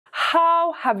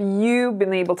how have you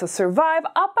been able to survive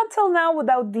up until now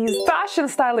without these fashion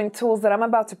styling tools that I'm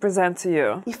about to present to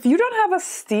you? If you don't have a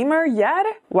steamer yet,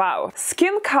 wow.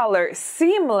 Skin color,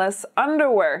 seamless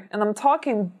underwear, and I'm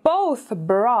talking both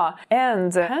bra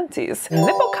and panties.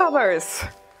 Nipple covers.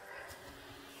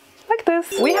 Like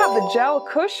this. We have the gel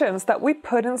cushions that we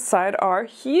put inside our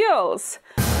heels.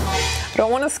 I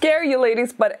don't want to scare you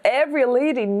ladies, but every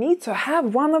lady needs to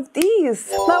have one of these.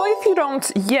 Now, if you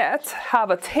don't yet have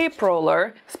a tape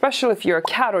roller, especially if you're a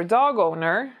cat or dog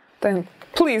owner, then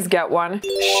please get one.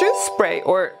 Shoe spray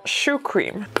or shoe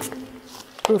cream.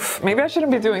 Oof, maybe I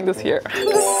shouldn't be doing this here.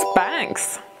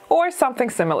 Spanx. Or something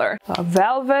similar.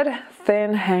 Velvet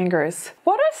thin hangers.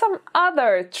 What are some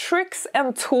other tricks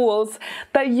and tools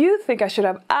that you think I should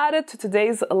have added to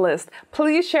today's list?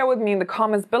 Please share with me in the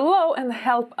comments below and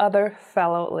help other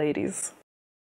fellow ladies.